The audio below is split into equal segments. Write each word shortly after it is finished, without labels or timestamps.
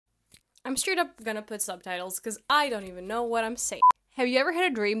I'm straight up gonna put subtitles because I don't even know what I'm saying. Have you ever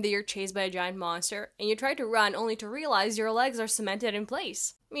had a dream that you're chased by a giant monster and you try to run only to realize your legs are cemented in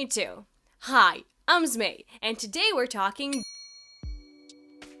place? Me too. Hi, I'm Zmay, and today we're talking.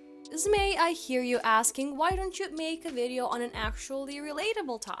 Zmay, I hear you asking, why don't you make a video on an actually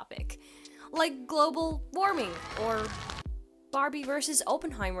relatable topic? Like global warming or Barbie versus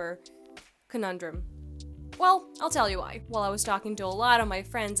Oppenheimer conundrum. Well, I'll tell you why. While I was talking to a lot of my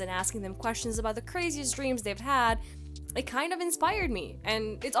friends and asking them questions about the craziest dreams they've had, it kind of inspired me,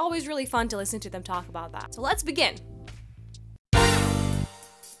 and it's always really fun to listen to them talk about that. So let's begin.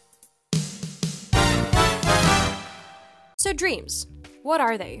 So dreams. What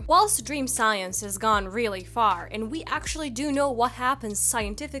are they? Whilst dream science has gone really far, and we actually do know what happens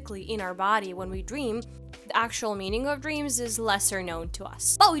scientifically in our body when we dream, the actual meaning of dreams is lesser known to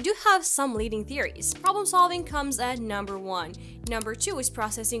us. But we do have some leading theories. Problem solving comes at number 1. Number 2 is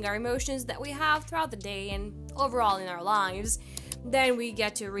processing our emotions that we have throughout the day and overall in our lives. Then we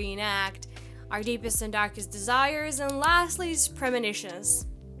get to reenact our deepest and darkest desires, and lastly is premonitions.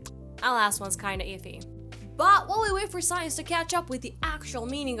 That last one's kinda iffy. But while we wait for science to catch up with the actual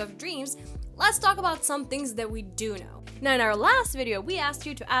meaning of dreams, let's talk about some things that we do know. Now, in our last video, we asked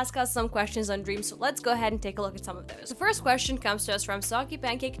you to ask us some questions on dreams, so let's go ahead and take a look at some of those. The first question comes to us from Soggy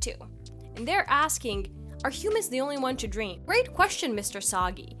Pancake 2, and they're asking, are humans the only one to dream? Great question, Mr.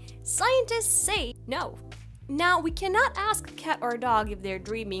 Soggy. Scientists say no. Now, we cannot ask a cat or a dog if they're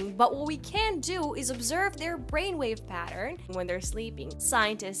dreaming, but what we can do is observe their brainwave pattern when they're sleeping.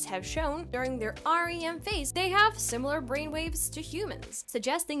 Scientists have shown during their REM phase, they have similar brainwaves to humans,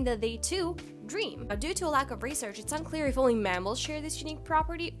 suggesting that they too dream. Now, due to a lack of research, it's unclear if only mammals share this unique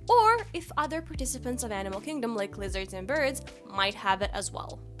property or if other participants of animal kingdom like lizards and birds might have it as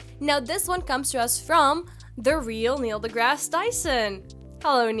well. Now, this one comes to us from the real Neil deGrasse Tyson.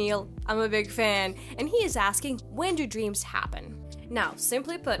 Hello Neil, I'm a big fan, and he is asking, when do dreams happen? Now,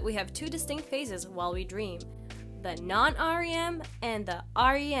 simply put, we have two distinct phases while we dream. The non-REM and the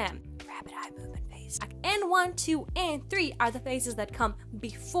REM, rapid eye movement phase. And 1, 2, and 3 are the phases that come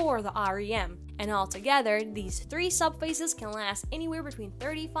before the REM. And altogether, these 3 subphases can last anywhere between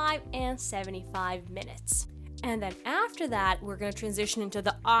 35 and 75 minutes. And then after that, we're going to transition into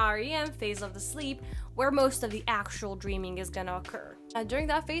the REM phase of the sleep, where most of the actual dreaming is going to occur. And during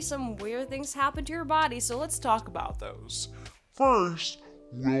that phase, some weird things happen to your body, so let's talk about those. First,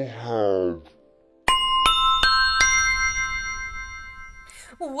 we'll have...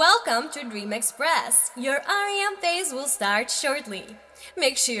 Welcome to Dream Express. Your REM phase will start shortly.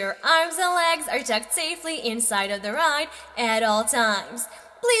 Make sure your arms and legs are tucked safely inside of the ride at all times.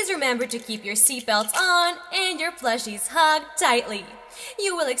 Please remember to keep your seatbelts on and your plushies hugged tightly.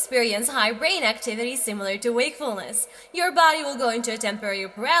 You will experience high brain activity similar to wakefulness. Your body will go into a temporary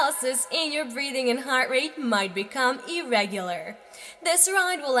paralysis and your breathing and heart rate might become irregular. This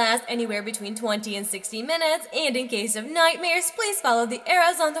ride will last anywhere between 20 and 60 minutes, and in case of nightmares, please follow the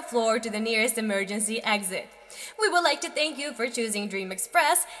arrows on the floor to the nearest emergency exit. We would like to thank you for choosing Dream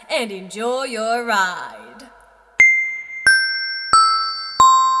Express and enjoy your ride.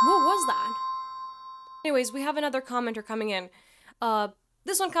 What was that? Anyways, we have another commenter coming in.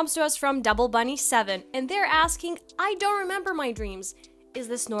 This one comes to us from Double Bunny 7, and they're asking, I don't remember my dreams. Is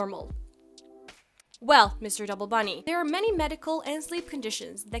this normal? Well, Mr. Double Bunny, there are many medical and sleep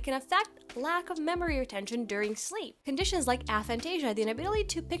conditions that can affect lack of memory retention during sleep. Conditions like aphantasia, the inability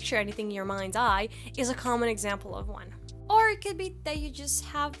to picture anything in your mind's eye, is a common example of one. Or it could be that you just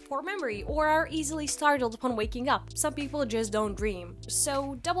have poor memory or are easily startled upon waking up. Some people just don't dream.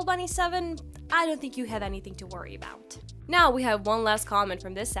 So, Double Bunny 7, I don't think you have anything to worry about. Now we have one last comment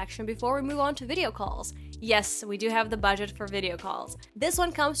from this section before we move on to video calls. Yes, we do have the budget for video calls. This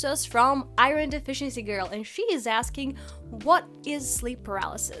one comes to us from Iron Deficiency Girl, and she is asking, what is sleep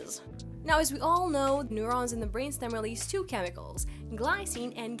paralysis? Now, as we all know, neurons in the brainstem release 2 chemicals,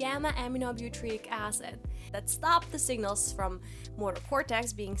 glycine and gamma-aminobutyric acid, that stop the signals from motor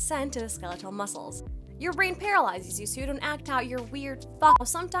cortex being sent to the skeletal muscles. Your brain paralyzes you so you don't act out your weird thoughts. Now,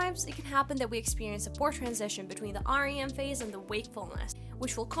 sometimes it can happen that we experience a poor transition between the REM phase and the wakefulness,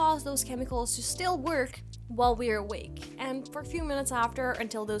 which will cause those chemicals to still work while we are awake. And for a few minutes after,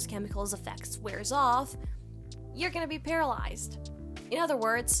 until those chemicals' effects wears off, you're gonna be paralyzed. In other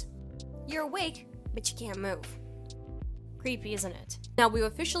words, you're awake, but you can't move. Creepy, isn't it? Now we've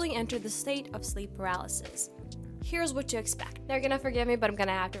officially entered the state of sleep paralysis. here's what to expect. They're gonna forgive me, but I'm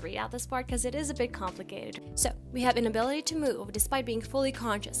gonna have to read out this part because it is a bit complicated. So, we have inability to move despite being fully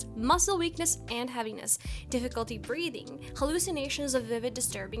conscious, muscle weakness and heaviness, difficulty breathing, hallucinations of vivid,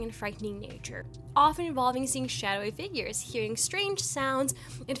 disturbing, and frightening nature, often involving seeing shadowy figures, hearing strange sounds,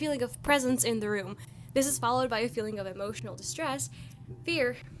 and feeling of presence in the room. This is followed by a feeling of emotional distress,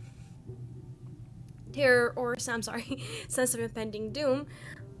 fear, terror, or sense of impending doom.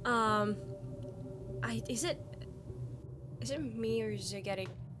 Is it me, or is it getting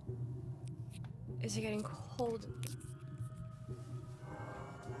cold?